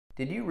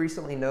Did you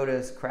recently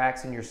notice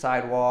cracks in your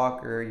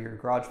sidewalk or your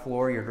garage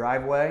floor, your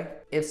driveway?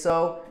 If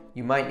so,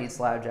 you might need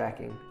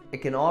slabjacking.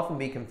 It can often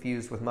be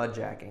confused with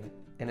mudjacking.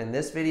 And in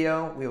this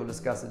video, we will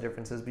discuss the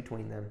differences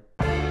between them.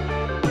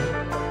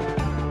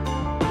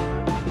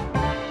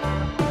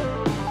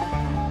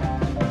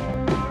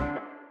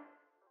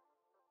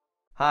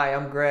 Hi,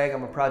 I'm Greg.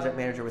 I'm a project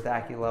manager with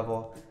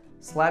AccuLevel.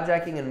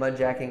 Slabjacking and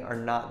mudjacking are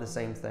not the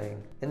same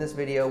thing. In this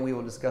video, we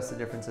will discuss the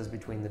differences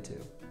between the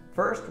two.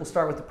 First, we'll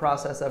start with the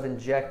process of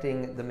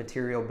injecting the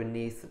material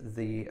beneath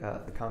the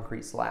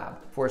concrete slab.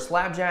 For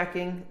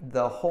slabjacking,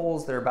 the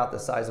holes, they're about the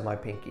size of my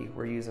pinky.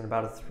 We're using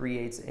about a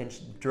 3/8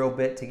 inch drill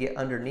bit to get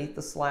underneath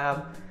the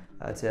slab,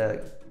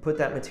 to put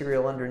that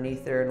material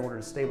underneath there in order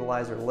to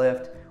stabilize or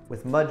lift.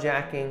 With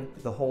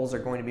mudjacking, the holes are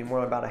going to be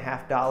more about a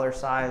 $1/2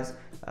 size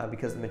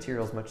because the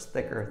material is much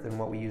thicker than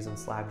what we use in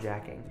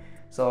slabjacking.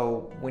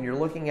 So when you're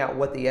looking at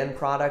what the end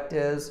product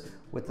is,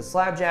 with the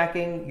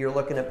slabjacking, you're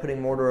looking at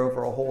putting mortar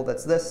over a hole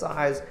that's this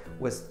size.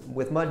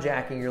 With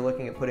mudjacking, you're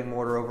looking at putting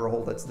mortar over a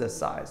hole that's this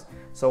size.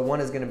 So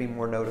one is going to be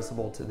more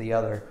noticeable to the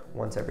other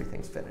once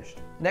everything's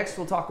finished. Next,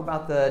 we'll talk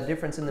about the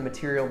difference in the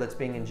material that's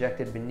being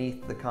injected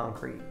beneath the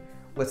concrete.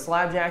 With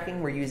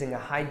slabjacking, we're using a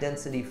high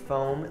density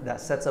foam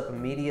that sets up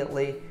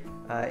immediately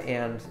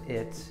and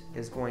it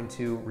is going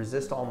to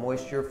resist all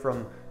moisture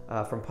from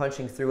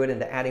punching through it and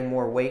to adding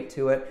more weight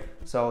to it.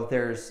 So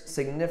there's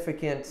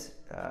significant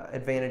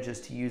advantages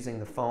to using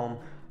the foam,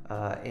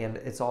 and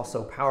it's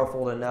also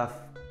powerful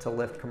enough to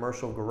lift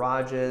commercial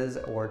garages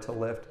or to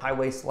lift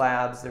highway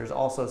slabs. There's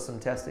also some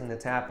testing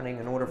that's happening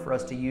in order for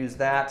us to use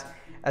that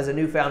as a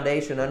new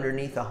foundation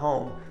underneath a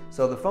home.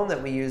 So the foam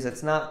that we use,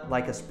 it's not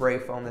like a spray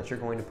foam that you're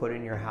going to put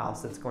in your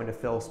house that's going to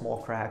fill small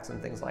cracks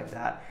and things like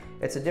that.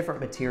 It's a different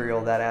material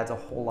that adds a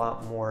whole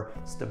lot more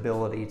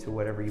stability to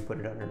whatever you put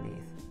it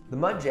underneath. The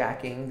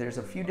mudjacking, there's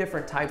a few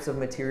different types of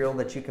material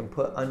that you can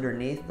put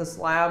underneath the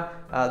slab.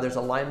 There's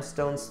a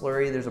limestone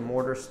slurry, there's a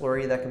mortar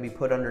slurry that can be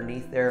put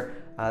underneath there.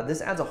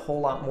 This adds a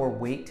whole lot more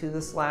weight to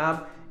the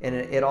slab, and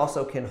it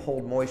also can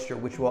hold moisture,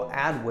 which will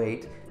add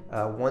weight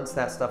once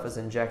that stuff is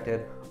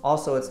injected.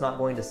 Also, it's not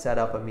going to set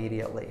up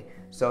immediately.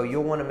 So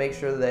you'll want to make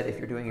sure that if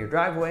you're doing your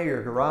driveway or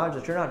your garage,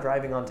 that you're not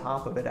driving on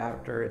top of it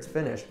after it's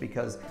finished,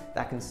 because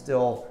that can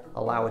still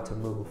allow it to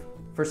move.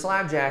 For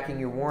slabjacking,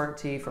 your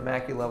warranty from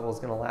AccuLevel is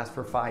going to last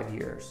for 5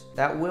 years.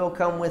 That will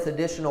come with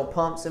additional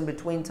pumps in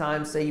between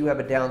times. Say you have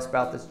a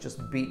downspout that's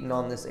just beaten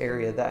on this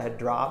area that had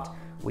dropped.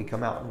 We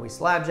come out and we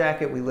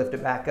slabjack it, we lift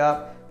it back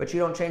up, but you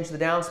don't change the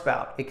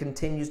downspout. It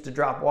continues to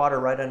drop water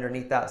right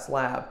underneath that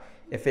slab.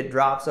 If it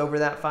drops over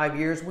that 5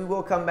 years, we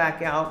will come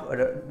back out,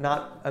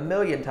 not a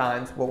million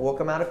times, but we'll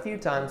come out a few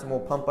times and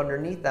we'll pump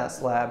underneath that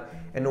slab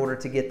in order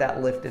to get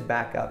that lifted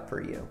back up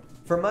for you.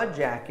 For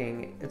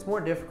mudjacking, it's more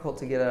difficult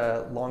to get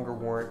a longer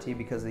warranty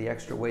because of the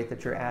extra weight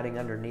that you're adding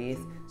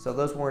underneath. So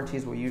those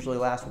warranties will usually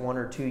last 1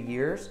 or 2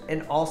 years.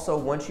 And also,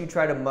 once you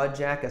try to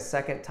mudjack a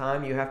second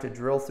time, you have to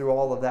drill through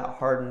all of that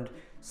hardened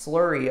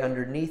slurry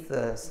underneath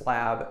the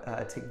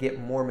slab to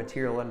get more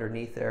material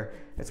underneath there.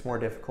 It's more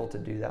difficult to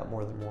do that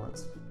more than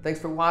once. Thanks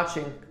for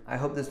watching. I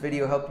hope this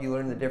video helped you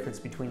learn the difference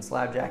between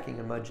slabjacking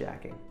and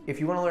mudjacking. If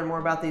you want to learn more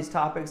about these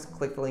topics,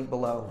 click the link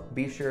below.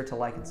 Be sure to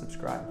like and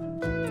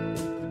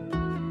subscribe.